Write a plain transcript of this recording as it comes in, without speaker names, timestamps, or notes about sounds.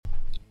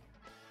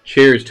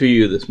Cheers to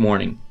you this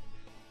morning.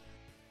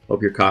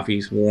 Hope your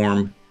coffee's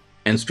warm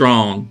and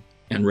strong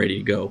and ready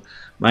to go.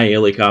 My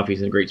LA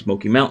coffee's in a Great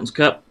Smoky Mountains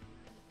cup.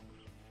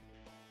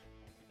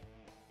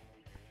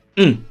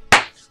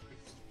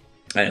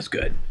 That's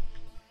good.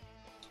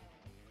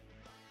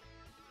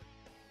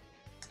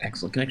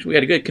 Excellent connection. We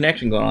got a good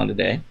connection going on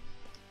today.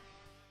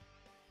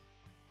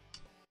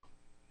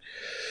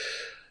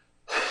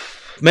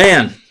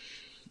 Man,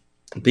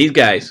 these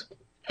guys,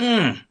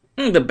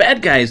 the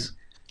bad guys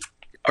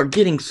are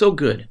getting so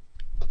good.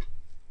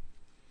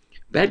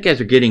 Bad guys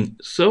are getting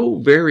so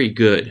very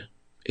good.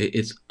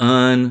 It's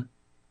dang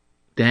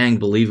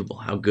believable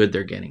how good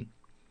they're getting.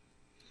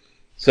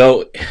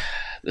 So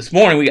this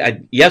morning,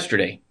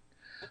 yesterday,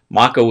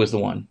 Mako was the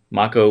one.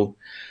 Mako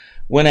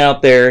went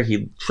out there,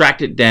 he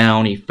tracked it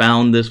down, he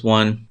found this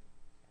one,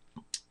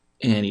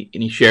 and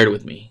he shared it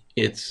with me.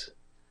 It's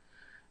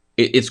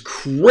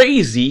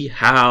crazy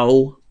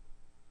how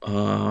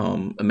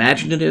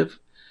imaginative,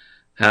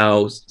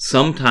 how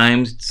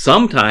sometimes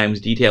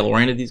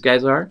detail-oriented these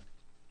guys are.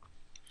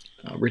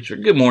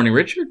 Richard, good morning,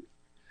 Richard.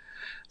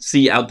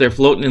 See you out there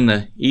floating in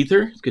the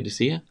ether. It's good to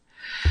see you.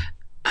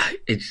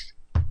 It's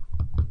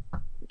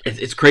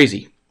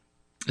crazy.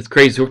 It's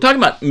crazy. So we're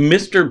talking about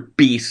Mr.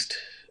 Beast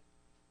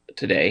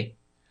today.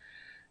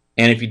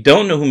 And if you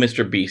don't know who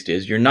Mr. Beast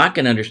is, you're not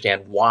going to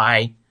understand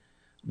why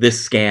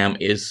this scam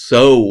is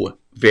so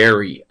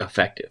very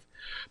effective.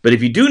 But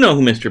if you do know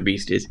who Mr.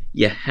 Beast is,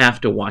 you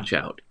have to watch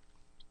out.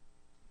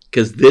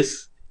 Because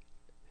this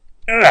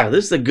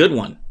is a good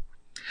one.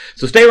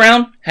 So stay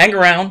around, hang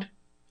around.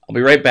 I'll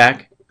be right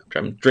back.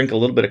 Try to drink a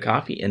little bit of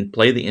coffee and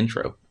play the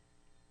intro.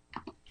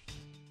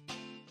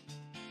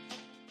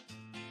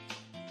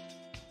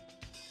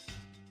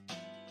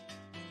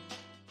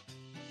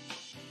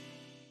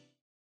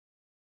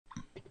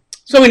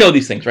 So we know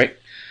these things, right?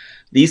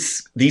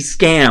 These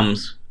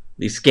scams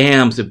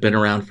have been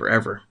around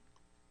forever.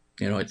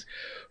 You know, it's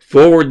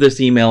forward this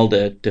email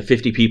to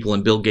 50 people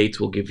and Bill Gates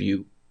will give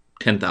you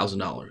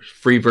 $10,000.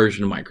 Free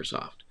version of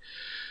Microsoft.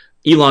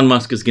 Elon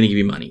Musk is going to give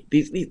you money.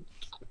 These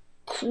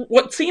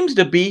what seems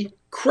to be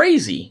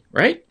crazy,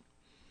 right?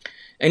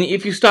 And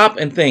if you stop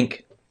and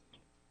think,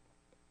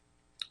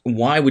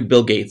 why would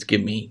Bill Gates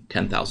give me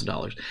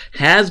 $10,000?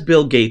 Has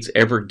Bill Gates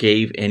ever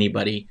gave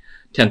anybody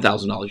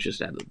 $10,000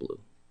 just out of the blue?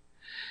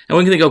 And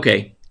we can think,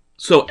 okay,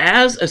 so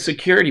as a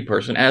security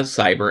person, as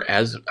cyber,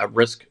 as a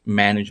risk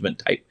management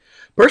type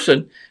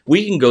person,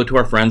 we can go to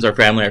our friends, our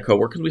family, our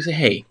coworkers, and we say,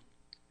 hey,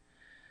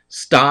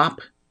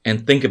 stop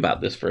and think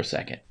about this for a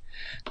second.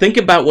 Think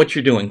about what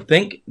you're doing.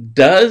 Think,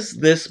 does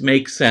this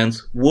make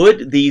sense?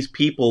 Would these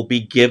people be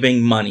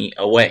giving money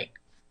away?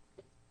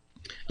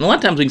 And a lot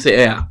of times we can say,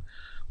 yeah.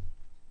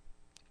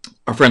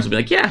 Our friends will be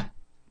like, yeah,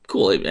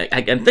 cool.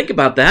 I can think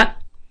about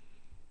that.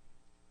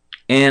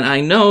 And I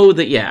know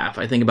that, yeah, if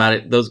I think about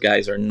it, those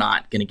guys are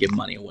not going to give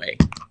money away.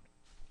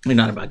 They're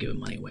not about giving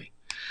money away.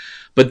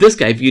 But this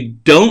guy, if you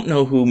don't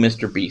know who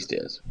Mr. Beast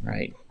is,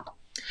 right?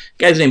 The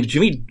guy's name is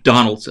Jimmy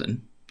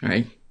Donaldson,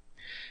 right?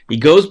 He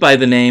goes by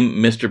the name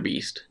Mr.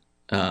 Beast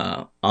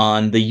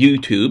on the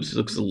YouTubes. It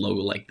looks a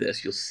logo like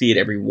this. You'll see it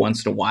every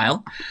once in a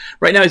while.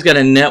 Right now, he's got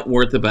a net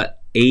worth of about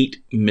 $8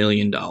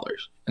 million. And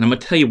I'm going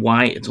to tell you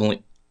why it's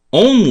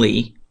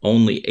only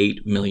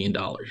 $8 million,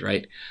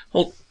 right?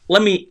 Hold,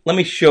 let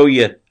me show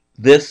you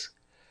this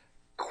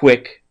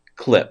quick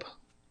clip,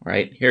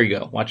 right? Here you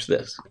go. Watch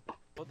this.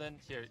 Well, then,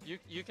 here,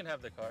 you can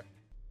have the car.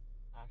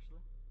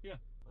 Actually? Yeah.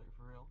 Like,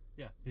 for real?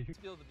 Yeah.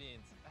 Spill the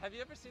beans. Have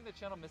you ever seen the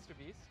channel Mr.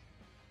 Beast?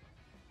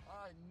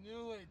 I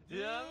knew it, dude.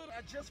 Yeah?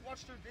 I just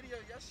watched your video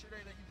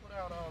yesterday that you put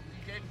out.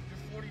 You gave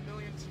your 40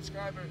 million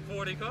subscribers.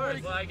 40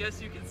 cars. Well, I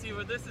guess you can see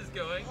where this is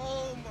going.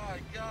 Oh my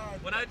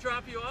god. When I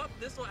drop you off,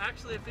 this will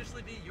actually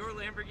officially be your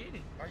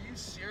Lamborghini. Are you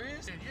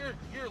serious? Dude,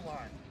 you're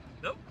lying.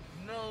 Nope.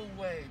 No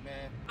way,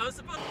 man. I was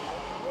supposed to...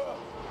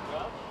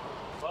 Yeah?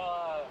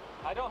 Well,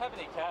 I don't have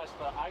any cash,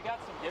 but I got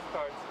some gift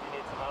cards if you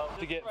need some help.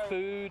 To get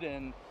food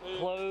and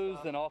clothes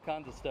and all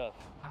kinds of stuff.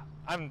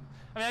 I mean,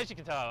 as you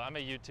can tell, I'm a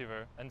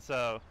YouTuber, and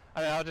so,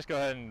 I mean, I'll just go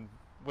ahead and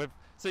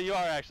so you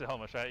are actually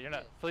homeless, right? You're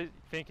not, please,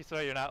 Pinky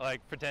swear you're not,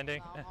 like,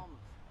 pretending? No, I'm homeless.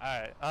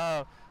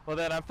 Alright, well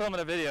then, I'm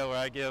filming a video where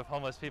I give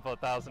homeless people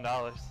 $1,000.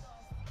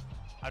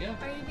 Are you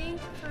being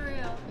for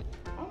real?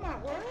 Oh my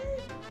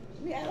word?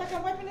 We act like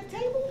I'm wiping the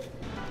table?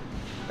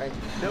 Thank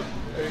you. Nope.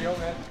 There you go,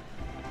 man.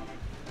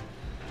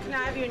 Can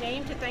I have your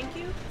name to thank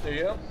you? There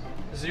you go.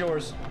 This is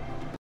yours.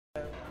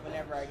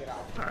 Whenever I get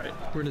off. All right.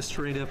 We're gonna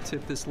straight up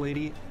tip this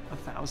lady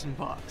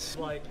 $1,000.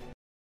 Like.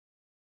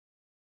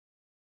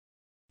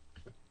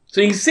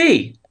 So you can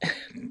see,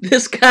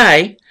 this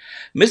guy,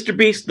 Mr.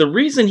 Beast, the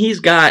reason he's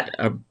got,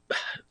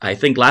 I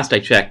think last I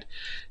checked,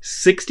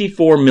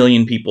 64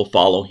 million people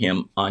follow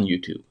him on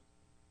YouTube.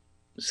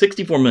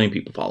 64 million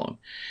people follow him.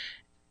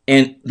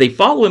 And they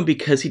follow him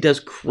because he does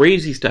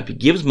crazy stuff. He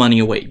gives money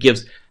away. He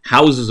gives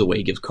houses away.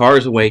 He gives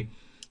cars away.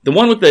 The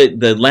one with the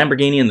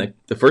Lamborghini and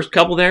the first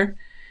couple there,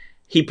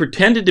 he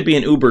pretended to be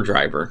an Uber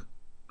driver.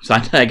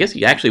 I guess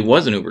he actually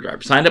was an Uber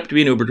driver. Signed up to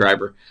be an Uber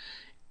driver.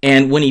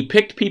 And when he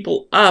picked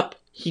people up,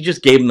 he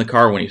just gave him the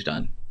car when he's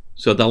done.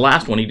 So the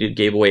last one he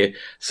gave away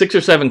 6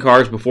 or 7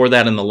 cars before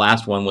that, and the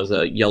last one was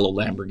a yellow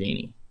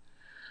Lamborghini.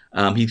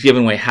 He's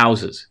giving away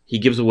houses. He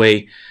gives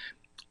away,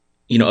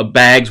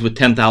 bags with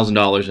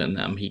 $10,000 in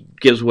them. He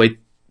gives away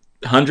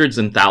hundreds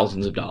and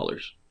thousands of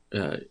dollars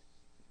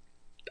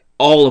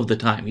all of the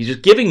time. He's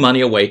just giving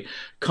money away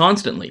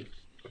constantly.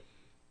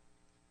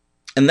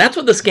 And that's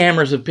what the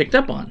scammers have picked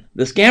up on.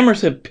 The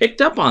scammers have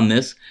picked up on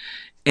this,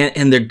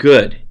 and they're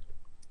good.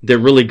 They're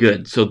really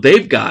good. So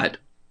they've got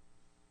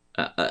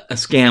a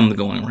scam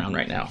going around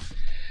right now.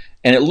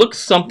 And it looks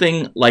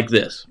something like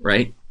this,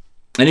 right?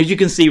 And as you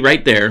can see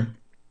right there's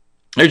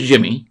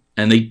Jimmy.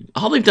 And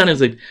all they've done is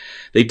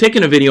they've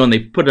taken a video and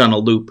they've put it on a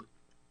loop.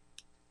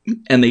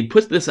 And they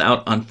put this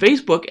out on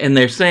Facebook, and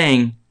they're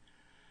saying,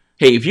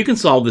 hey, if you can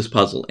solve this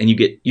puzzle, and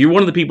you're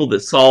one of the people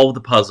that solve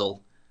the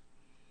puzzle,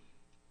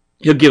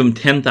 he'll give them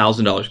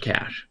 $10,000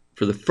 cash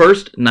for the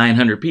first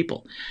 900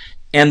 people.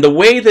 And the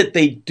way that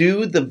they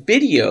do the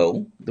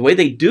video, the way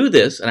they do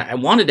this, and I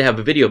wanted to have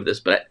a video of this,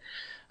 but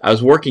I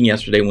was working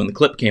yesterday when the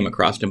clip came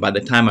across, and by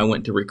the time I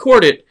went to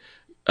record it,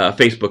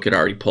 Facebook had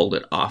already pulled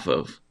it off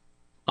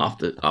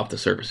the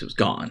service. It was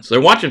gone. So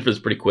they're watching for this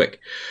pretty quick,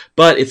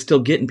 but it's still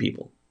getting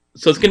people.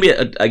 So it's going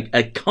to be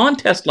a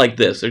contest like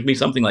this. There's going to be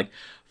something like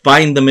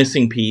find the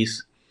missing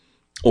piece,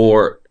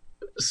 or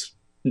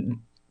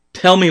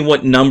tell me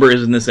what number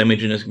is in this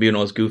image, and it's going to be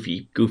one of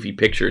those goofy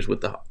pictures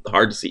with the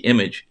hard to see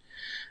image.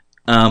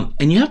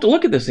 And you have to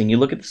look at this thing. You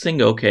look at this thing,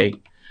 go, okay,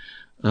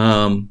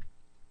 I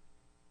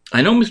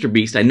know Mr.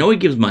 Beast. I know he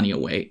gives money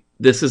away.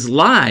 This is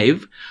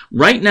live.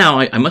 Right now,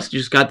 I must have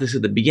just got this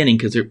at the beginning,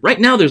 because right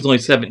now there's only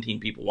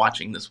 17 people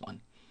watching this one.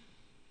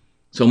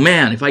 So,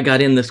 man, if I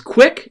got in this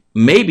quick,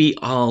 maybe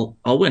I'll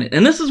win it.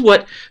 And this is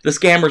what the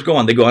scammers go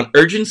on. They go on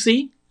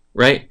urgency,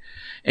 right?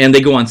 And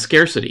they go on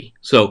scarcity.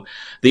 So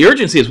the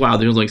urgency is, wow,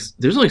 there's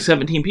only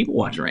 17 people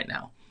watching right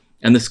now.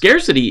 And the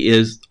scarcity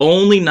is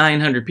only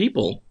 900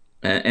 people.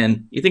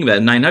 And you think about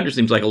it, 900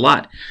 seems like a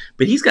lot.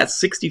 But he's got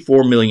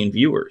 64 million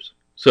viewers.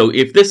 So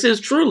if this is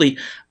truly,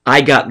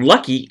 I got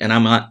lucky and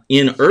I'm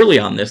in early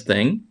on this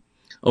thing,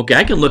 okay,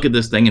 I can look at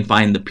this thing and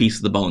find the piece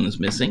of the bone that's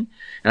missing.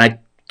 And I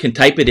can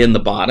type it in the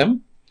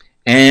bottom.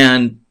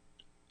 And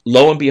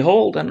lo and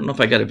behold, I don't know if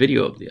I got a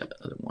video of the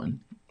other one.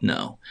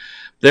 No.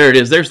 There it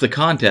is. There's the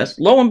contest.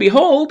 Lo and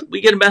behold,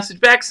 we get a message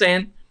back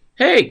saying,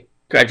 hey,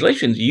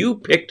 congratulations, you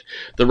picked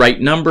the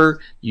right number,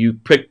 you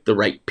picked the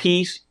right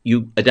piece,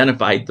 you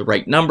identified the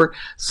right number,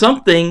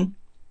 something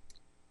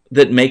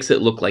that makes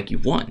it look like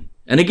you've won.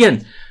 And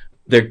again,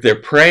 they're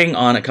preying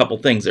on a couple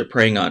things. They're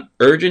preying on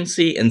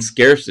urgency and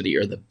scarcity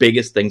are the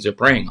biggest things they're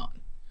preying on.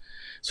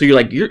 So you're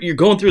like, you're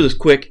going through this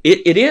quick.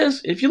 It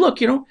is, if you look,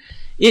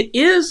 it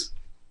is,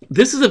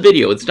 this is a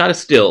video. It's not a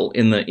still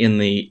in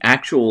the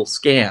actual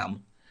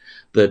scam.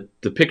 The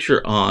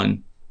picture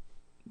on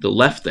the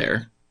left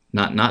there,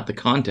 not the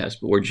contest,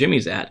 but where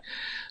Jimmy's at,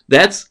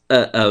 that's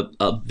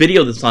a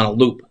video that's on a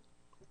loop.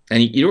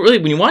 And you don't really,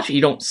 when you watch it,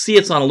 you don't see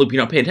it's on a loop. You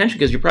don't pay attention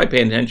because you're probably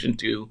paying attention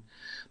to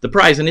the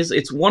prize. And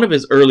it's one of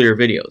his earlier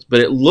videos.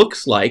 But it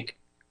looks like,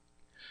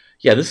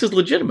 yeah, this is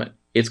legitimate.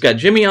 It's got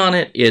Jimmy on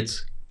it.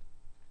 It's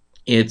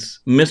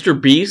Mr.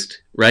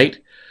 Beast, right?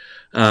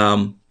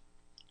 In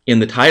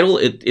the title,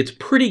 it's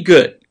pretty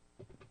good,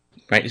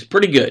 right? It's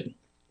pretty good.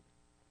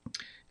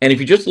 And if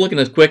you're just looking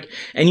at this quick,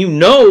 and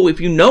if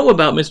you know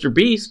about Mr.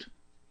 Beast,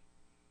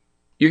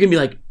 you're going to be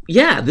like,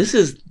 yeah, this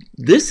is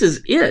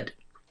it.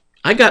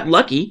 I got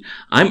lucky.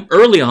 I'm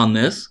early on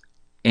this,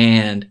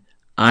 and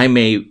I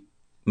may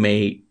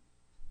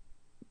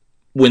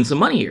win some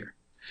money here.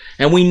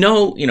 And we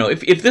know,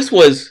 if this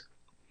was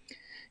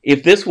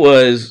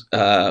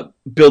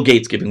Bill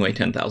Gates giving away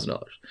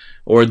 $10,000,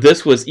 or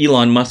this was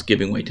Elon Musk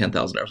giving away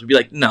 $10,000, we'd be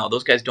like, no,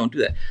 those guys don't do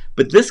that.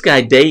 But this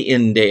guy, day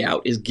in, day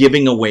out, is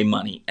giving away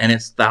money, and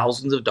it's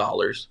thousands of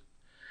dollars,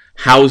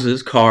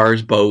 houses,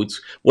 cars, boats,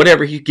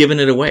 whatever, he's giving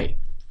it away.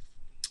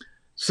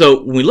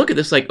 So when we look at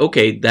this, like,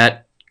 okay,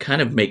 that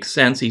kind of makes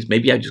sense.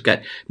 Maybe I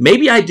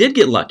did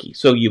get lucky.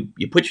 So you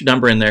put your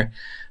number in there.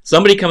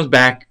 Somebody comes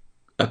back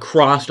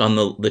across on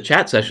the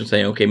chat session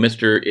saying, okay,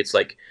 it's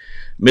like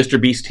Mr.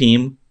 Beast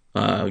team.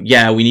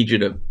 Yeah, we need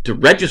you to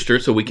register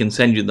so we can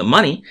send you the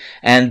money.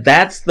 And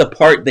that's the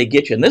part they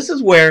get you. And this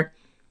is where,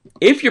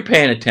 if you're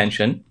paying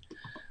attention,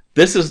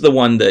 this is the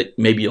one that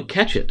maybe you'll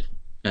catch it.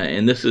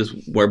 And this is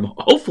where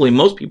hopefully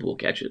most people will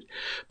catch it.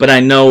 But I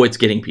know it's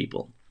getting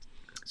people.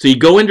 So you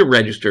go into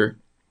register,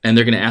 and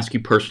they're going to ask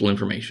you personal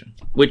information.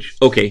 Which,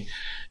 okay,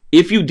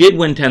 if you did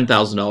win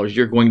 $10,000,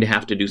 you're going to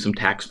have to do some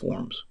tax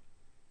forms.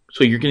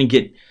 So you're going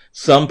to get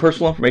some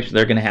personal information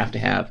they're going to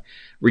have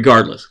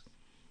regardless.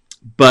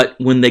 But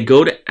when they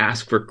go to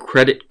ask for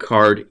credit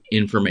card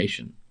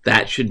information,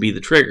 that should be the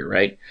trigger,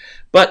 right?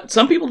 But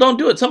some people don't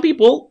do it. Some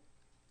people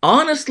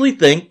honestly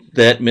think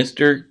that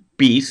Mr.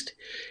 Beast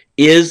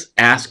is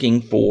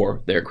asking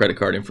for their credit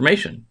card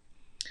information.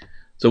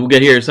 So we'll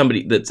get here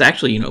somebody that's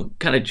actually,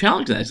 kind of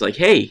challenging that. It's like,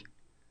 hey,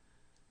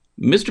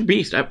 Mr.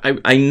 Beast,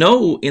 I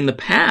know in the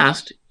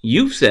past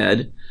you've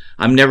said,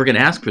 I'm never going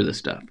to ask for this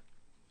stuff.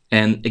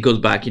 And it goes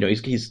back,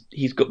 he's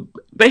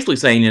basically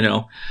saying,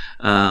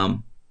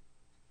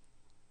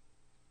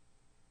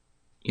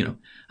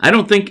 I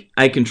don't think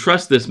I can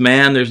trust this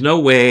man. There's no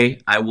way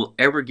I will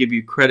ever give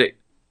you credit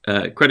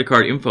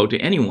card info to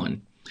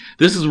anyone.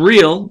 This is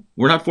real.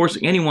 We're not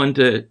forcing anyone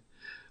to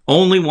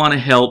only want to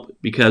help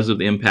because of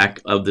the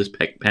impact of this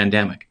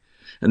pandemic.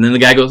 And then the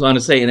guy goes on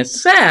to say, and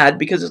it's sad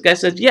because this guy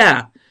says,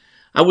 yeah,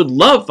 I would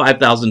love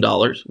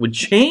 $5,000, would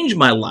change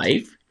my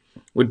life,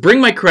 would bring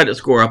my credit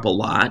score up a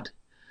lot.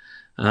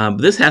 But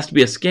this has to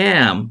be a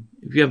scam.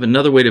 If you have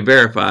another way to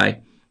verify,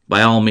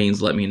 by all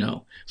means, let me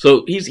know.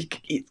 So he's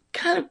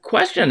kind of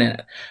questioning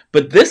it.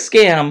 But this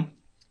scam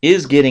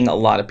is getting a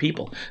lot of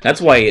people. That's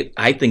why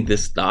I think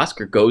the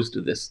Oscar goes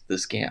to this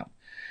scam.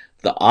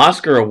 The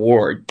Oscar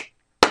award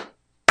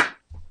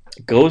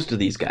goes to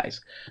these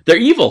guys. They're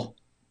evil.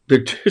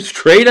 They're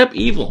straight up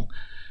evil.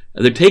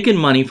 They're taking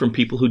money from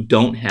people who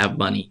don't have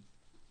money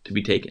to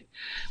be taken.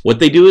 What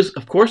they do is,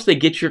 of course, they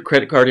get your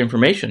credit card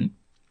information,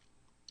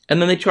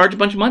 and then they charge a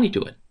bunch of money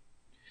to it.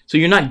 So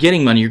you're not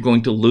getting money, you're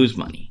going to lose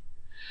money.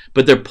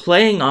 But they're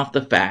playing off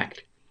the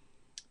fact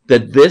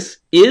that this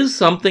is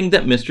something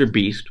that Mr.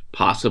 Beast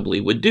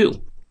possibly would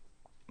do.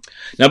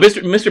 Now,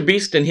 Mr.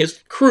 Beast and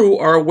his crew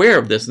are aware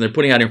of this, and they're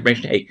putting out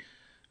information. Hey,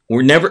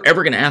 we're never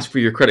ever going to ask for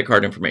your credit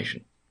card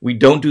information. We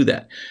don't do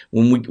that.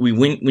 When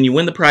you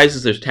win the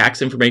prizes, there's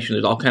tax information.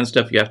 There's all kinds of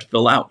stuff you have to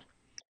fill out.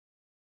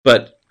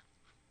 But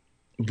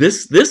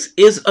this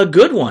is a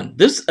good one.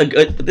 This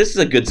is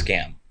a good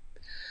scam.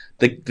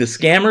 The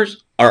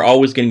scammers are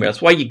always getting better.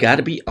 That's why you got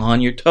to be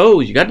on your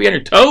toes. You got to be on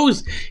your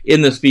toes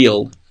in this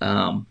field.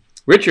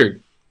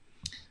 Richard,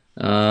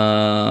 bring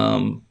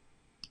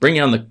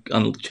it on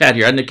the chat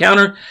here. I had an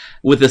encounter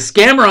with a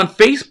scammer on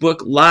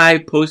Facebook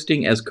Live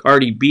posting as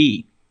Cardi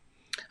B.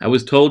 I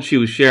was told she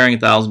was sharing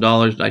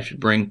 $1,000. I should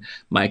bring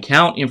my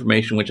account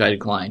information, which I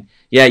declined.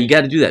 Yeah, you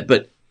got to do that.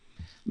 But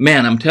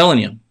man, I'm telling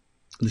you,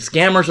 the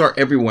scammers are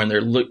everywhere,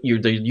 and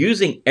they're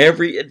using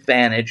every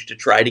advantage to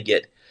try to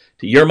get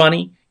to your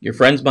money, your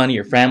friend's money,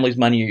 your family's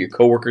money, or your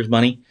coworkers'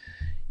 money.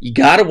 You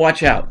got to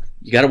watch out.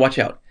 You got to watch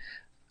out.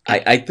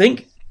 I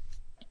think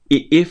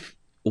if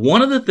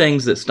one of the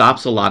things that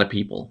stops a lot of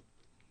people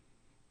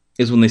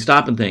is when they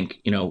stop and think,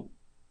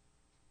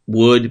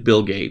 would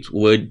Bill Gates,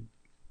 would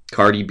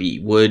Cardi B,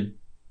 would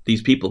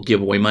these people give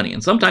away money?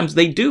 And sometimes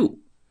they do.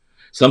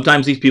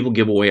 Sometimes these people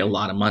give away a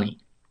lot of money.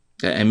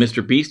 And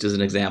Mr. Beast is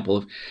an example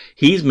of,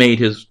 he's made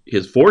his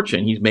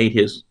fortune, he's made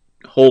his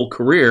whole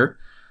career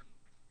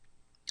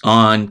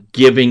on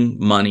giving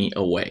money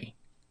away.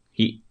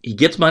 He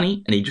gets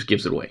money and he just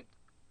gives it away.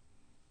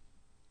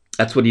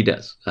 That's what he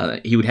does.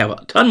 He would have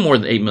a ton more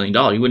than $8 million.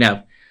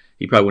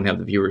 He probably wouldn't have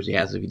the viewers he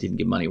has if he didn't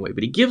give money away.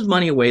 But he gives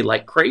money away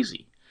like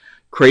crazy.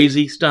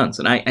 Crazy stunts.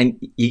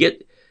 And you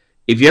get,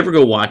 if you ever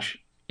go watch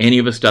any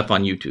of his stuff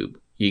on YouTube,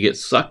 you get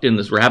sucked in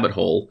this rabbit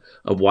hole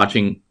of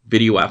watching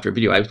video after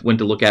video. I went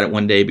to look at it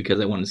one day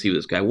because I wanted to see who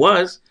this guy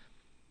was.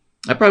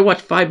 I probably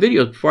watched 5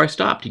 videos before I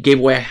stopped. He gave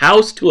away a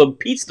house to a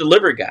pizza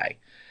delivery guy.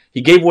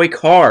 He gave away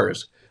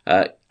cars.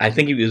 I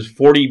think he was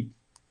 40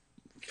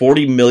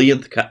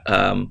 millionth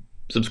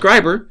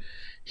subscriber.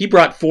 He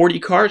brought 40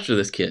 cars to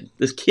this kid.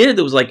 This kid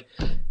that was like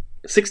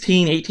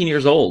 16, 18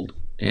 years old.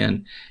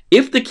 And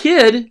if the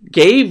kid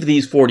gave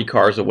these 40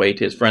 cars away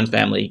to his friends,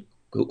 family,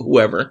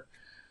 whoever,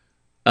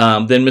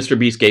 then Mr.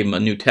 Beast gave him a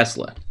new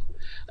Tesla.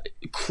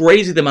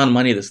 Crazy the amount of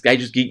money this guy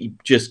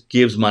just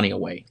gives money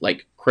away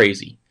like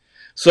crazy.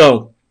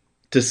 So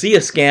to see a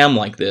scam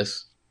like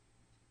this,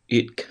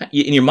 in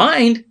your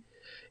mind,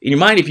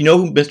 if you know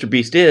who Mr.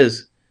 Beast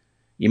is,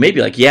 you may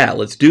be like, yeah,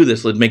 let's do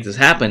this, let's make this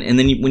happen. And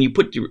then when you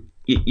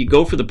you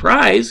go for the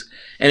prize,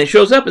 and it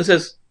shows up and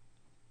says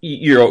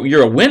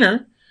you're a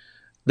winner,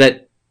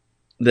 that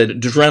the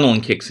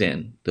adrenaline kicks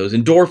in, those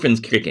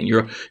endorphins kick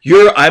in.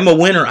 I'm a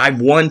winner.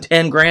 I've won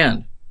 10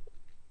 grand.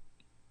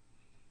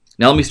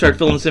 Now let me start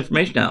filling this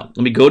information out.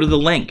 Let me go to the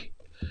link.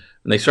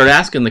 And they start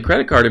asking the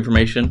credit card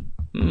information.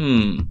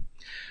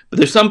 But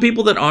there's some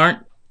people that aren't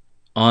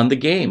on the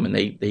game, and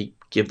they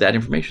give that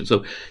information.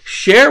 So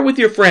share with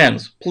your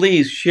friends.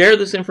 Please share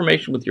this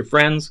information with your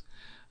friends.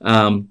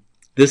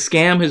 This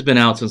scam has been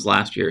out since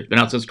last year. It's been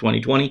out since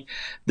 2020.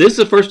 This is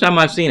the first time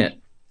I've seen it.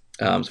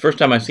 It's the first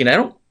time I've seen it. I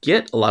don't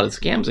get a lot of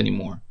scams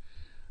anymore.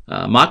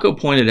 Mako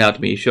pointed out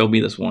to me, he showed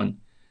me this one.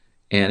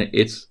 And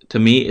to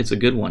me, it's a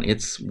good one.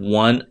 It's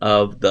one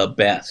of the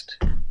best.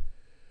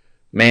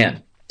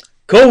 Man.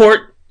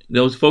 Cohort.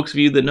 Those folks of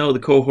you that know, the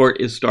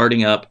cohort is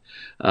starting up.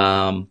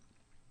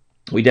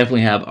 We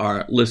definitely have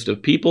our list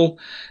of people.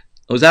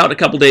 I was out a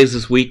couple days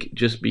this week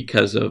just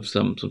because of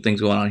some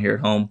things going on here at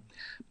home.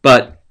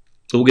 But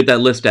we'll get that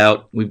list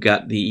out. We've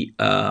got the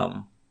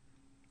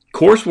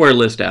courseware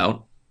list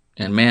out.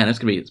 And man, it's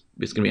gonna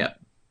be a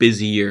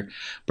busy year.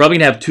 Probably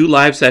gonna have 2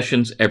 live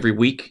sessions every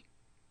week,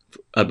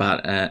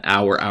 about an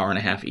hour and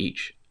a half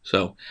each.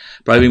 So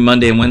probably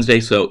Monday and Wednesday.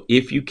 So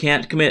if you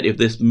can't commit, if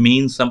this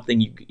means something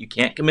you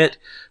can't commit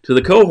to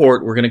the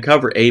cohort, we're going to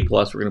cover A+,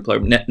 we're going to cover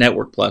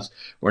Network Plus,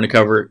 we're going to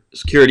cover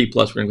Security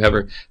Plus, we're going to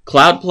cover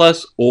Cloud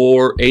Plus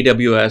or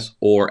AWS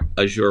or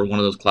Azure, one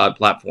of those cloud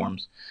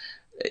platforms.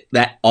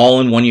 That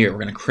all in 1 year. We're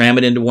going to cram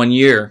it into 1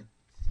 year.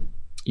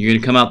 You're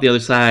going to come out the other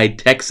side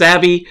tech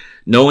savvy,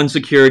 knowing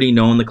security,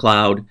 knowing the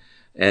cloud,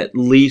 at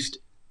least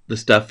the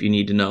stuff you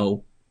need to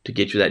know to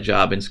get you that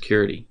job in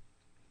security.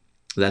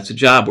 That's a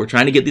job. We're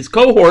trying to get this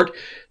cohort,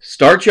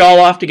 start you all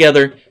off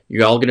together.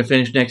 You're all going to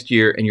finish next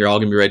year, and you're all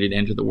going to be ready to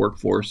enter the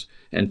workforce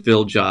and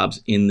fill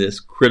jobs in this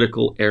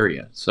critical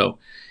area. So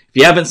if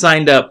you haven't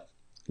signed up,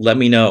 let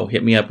me know.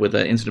 Hit me up with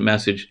an instant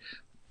message.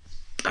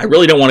 I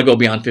really don't want to go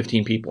beyond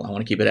 15 people. I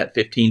want to keep it at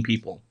 15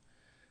 people.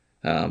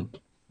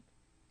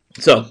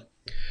 So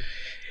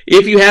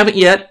if you haven't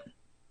yet,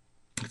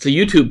 it's a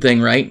YouTube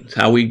thing, right? It's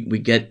how we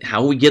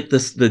get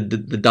this. The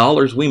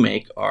dollars we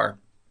make are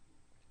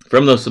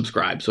from those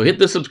subscribes. So hit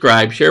the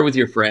subscribe, share with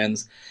your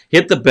friends,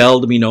 hit the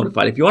bell to be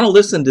notified. If you want to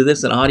listen to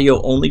this in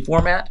audio only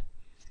format,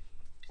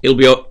 it'll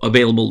be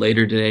available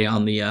later today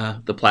on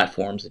the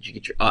platforms that you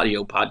get your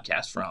audio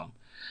podcast from.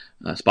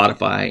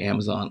 Spotify,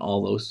 Amazon,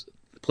 all those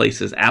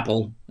places,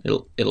 Apple,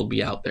 it'll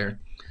be out there.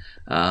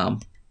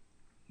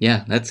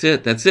 Yeah, that's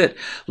it.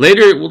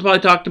 Later, we'll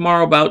probably talk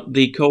tomorrow about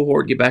the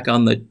cohort, get back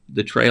on the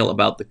trail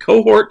about the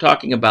cohort,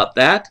 talking about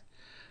that.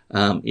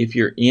 If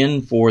you're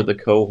in for the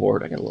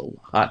cohort, I got a little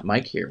hot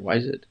mic here. Why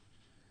is it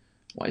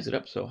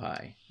up so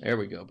high? There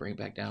we go. Bring it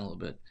back down a little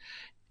bit.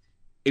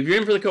 If you're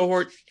in for the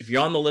cohort, if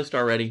you're on the list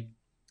already,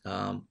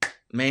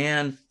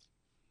 man,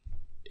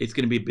 it's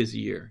going to be a busy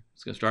year.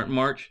 It's going to start in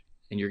March,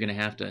 and you're going to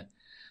have to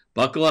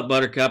buckle up,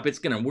 Buttercup. We're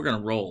going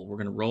to roll. We're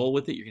going to roll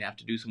with it. You're going to have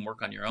to do some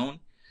work on your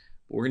own.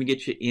 But we're going to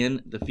get you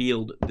in the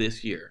field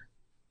this year,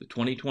 the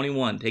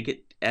 2021. Take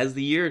it as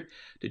the year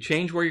to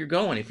change where you're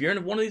going. If you're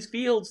in one of these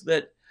fields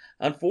that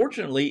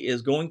unfortunately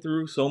is going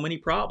through so many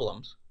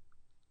problems,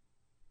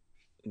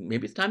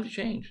 maybe it's time to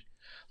change.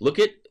 Look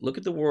at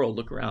the world.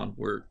 Look around.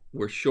 We're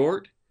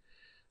short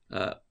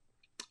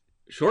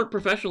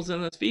professionals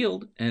in this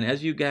field, and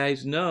as you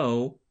guys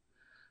know,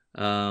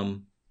 it's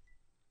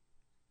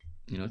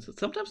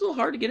sometimes a little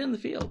hard to get in the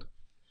field.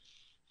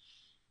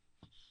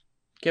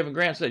 Kevin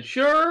Grant said,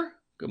 "Sure.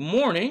 Good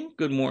morning,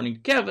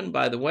 Kevin.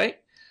 By the way,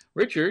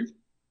 Richard.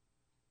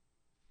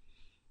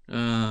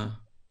 When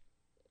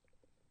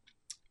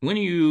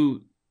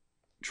you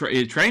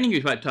training,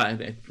 Richard, I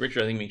think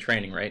you mean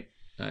training, right?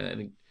 I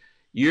think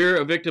you're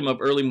a victim of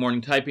early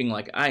morning typing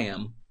like I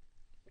am,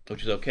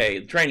 which is okay.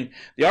 The training,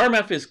 the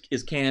RMF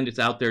is canned. It's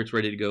out there. It's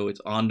ready to go.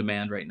 It's on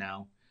demand right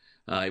now.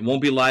 It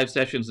won't be live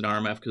sessions in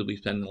RMF because we'll be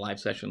spending the live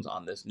sessions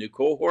on this new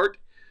cohort.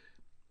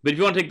 But if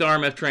you want to take the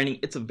RMF training,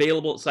 it's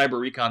available at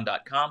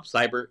cyberrecon.com,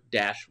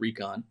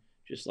 cyber-recon,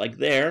 just like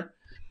there.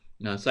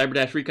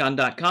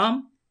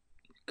 Cyber-recon.com.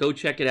 Go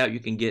check it out. You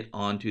can get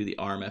onto the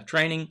RMF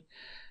training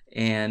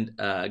and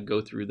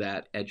go through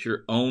that at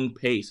your own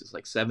pace. It's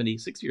like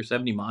 60 or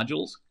 70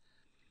 modules.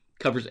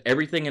 Covers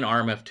everything in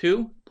RMF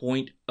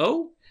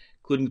 2.0,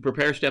 including the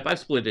prepare step. I've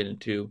split it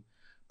into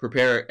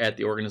prepare at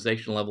the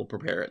organizational level,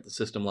 prepare at the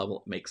system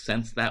level. It makes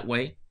sense that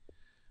way.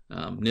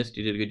 NIST,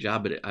 you did a good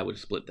job, but I would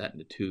split that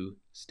into 2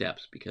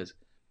 steps because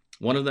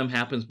one of them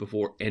happens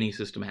before any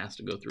system has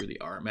to go through the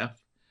RMF.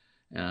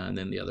 And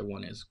then the other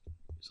one is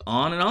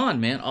on and on,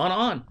 man,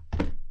 on.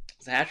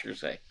 As Asher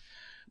say.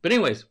 But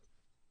anyways,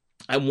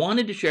 I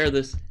wanted to share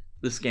the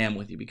scam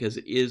with you because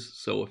it is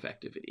so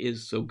effective. It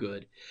is so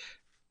good.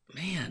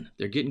 Man,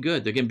 they're getting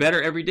good. They're getting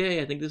better every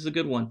day. I think this is a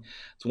good one.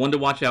 It's one to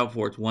watch out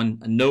for. It's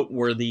a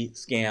noteworthy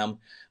scam.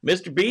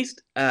 Mr.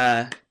 Beast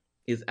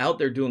is out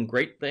there doing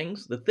great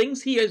things. The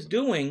things he is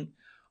doing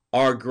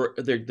are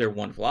they're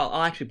wonderful.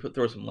 I'll actually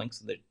throw some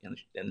links in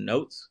the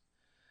notes.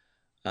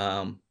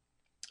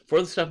 For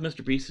the stuff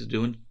Mr. Beast is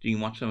doing, you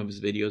can watch some of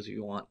his videos if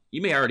you want.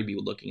 You may already be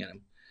looking at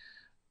him.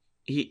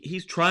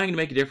 He's trying to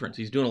make a difference.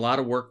 He's doing a lot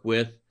of work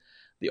with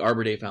the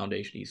Arbor Day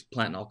Foundation. He's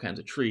planting all kinds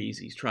of trees.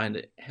 He's trying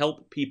to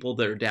help people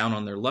that are down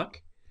on their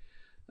luck.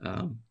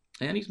 And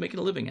he's making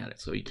a living at it.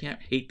 So you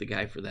can't hate the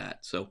guy for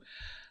that. So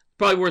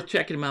probably worth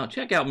checking him out.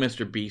 Check out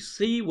Mr. Beast.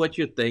 See what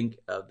you think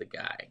of the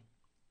guy.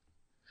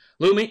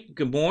 Lumi,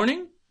 good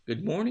morning.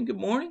 Good morning.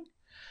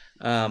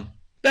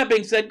 That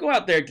being said, go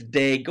out there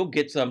today. Go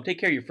get some. Take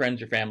care of your friends,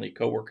 your family, your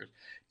coworkers.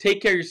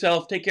 Take care of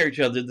yourself. Take care of each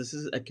other. This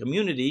is a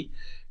community.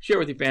 Share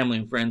with your family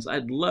and friends.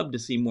 I'd love to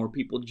see more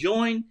people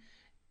join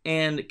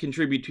and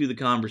contribute to the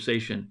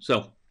conversation.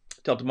 So,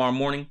 till tomorrow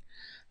morning,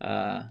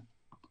 I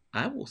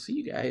will see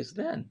you guys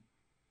then.